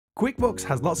QuickBooks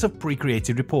has lots of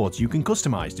pre-created reports you can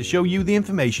customize to show you the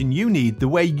information you need the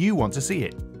way you want to see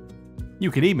it. You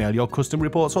can email your custom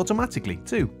reports automatically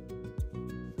too.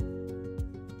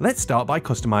 Let's start by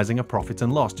customizing a profit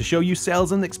and loss to show you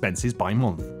sales and expenses by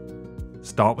month.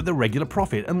 Start with the regular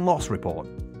profit and loss report.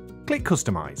 Click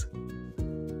Customize.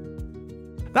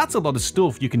 That's a lot of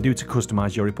stuff you can do to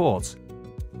customize your reports.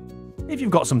 If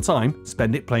you've got some time,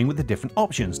 spend it playing with the different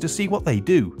options to see what they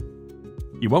do.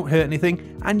 You won't hurt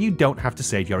anything, and you don't have to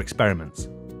save your experiments.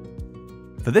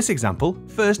 For this example,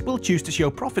 first we'll choose to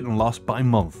show profit and loss by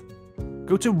month.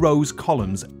 Go to Rows,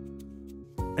 Columns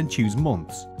and choose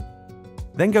Months.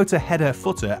 Then go to Header,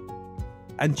 Footer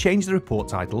and change the report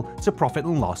title to Profit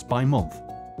and Loss by Month.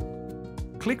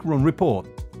 Click Run Report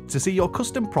to see your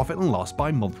custom Profit and Loss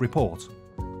by Month report.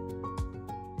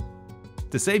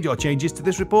 To save your changes to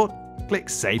this report, click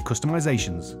Save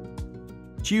Customizations.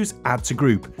 Choose Add to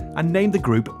Group and name the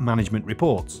group Management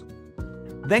Reports.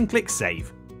 Then click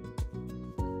Save.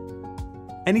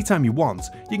 Anytime you want,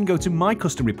 you can go to My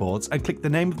Custom Reports and click the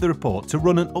name of the report to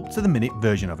run an up-to-the-minute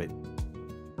version of it.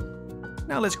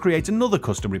 Now let's create another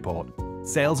custom report,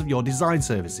 Sales of your design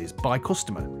services by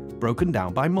customer, broken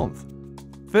down by month.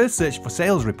 First search for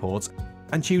Sales Reports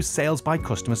and choose Sales by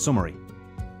Customer Summary.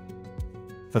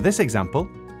 For this example,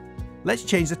 let's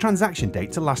change the transaction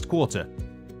date to last quarter.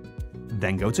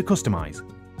 Then go to Customize.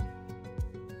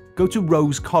 Go to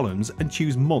Rows, Columns and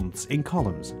choose Months in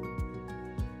Columns.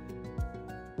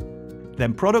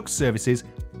 Then Products, Services,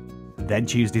 then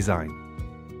choose Design.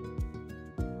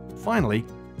 Finally,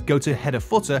 go to Header,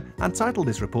 Footer and title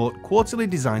this report Quarterly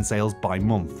Design Sales by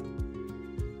Month.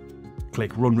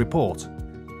 Click Run Report.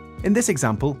 In this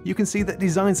example, you can see that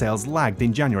design sales lagged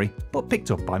in January but picked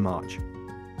up by March.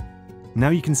 Now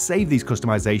you can save these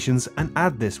customizations and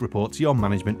add this report to your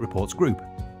Management Reports group.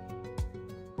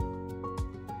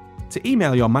 To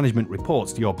email your management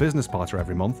reports to your business partner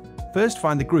every month, first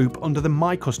find the group under the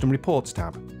My Custom Reports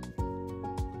tab.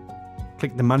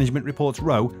 Click the Management Reports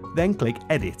row, then click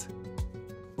Edit.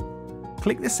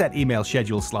 Click the Set Email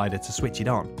Schedule slider to switch it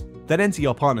on, then enter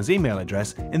your partner's email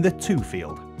address in the To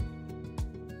field.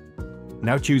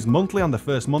 Now choose Monthly on the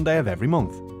first Monday of every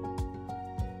month.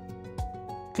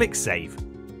 Click Save.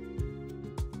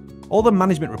 All the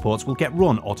management reports will get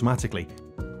run automatically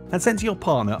and sent to your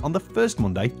partner on the first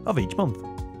Monday of each month.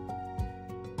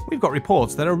 We've got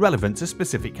reports that are relevant to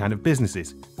specific kind of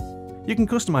businesses. You can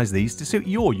customize these to suit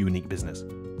your unique business.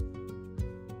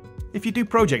 If you do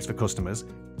projects for customers,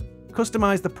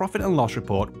 customize the Profit and Loss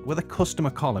report with a customer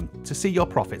column to see your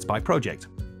profits by project.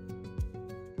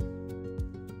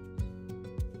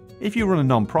 If you run a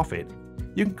non-profit,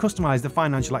 you can customize the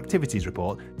Financial Activities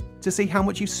report to see how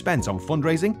much you've spent on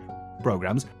fundraising,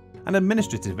 programs, and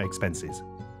administrative expenses.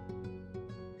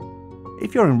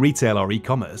 If you're in retail or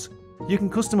e-commerce, you can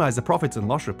customize the Profit and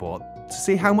Loss report to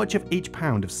see how much of each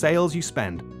pound of sales you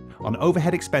spend on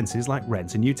overhead expenses like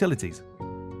rent and utilities.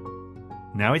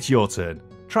 Now it's your turn.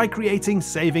 Try creating,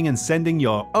 saving, and sending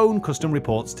your own custom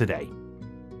reports today.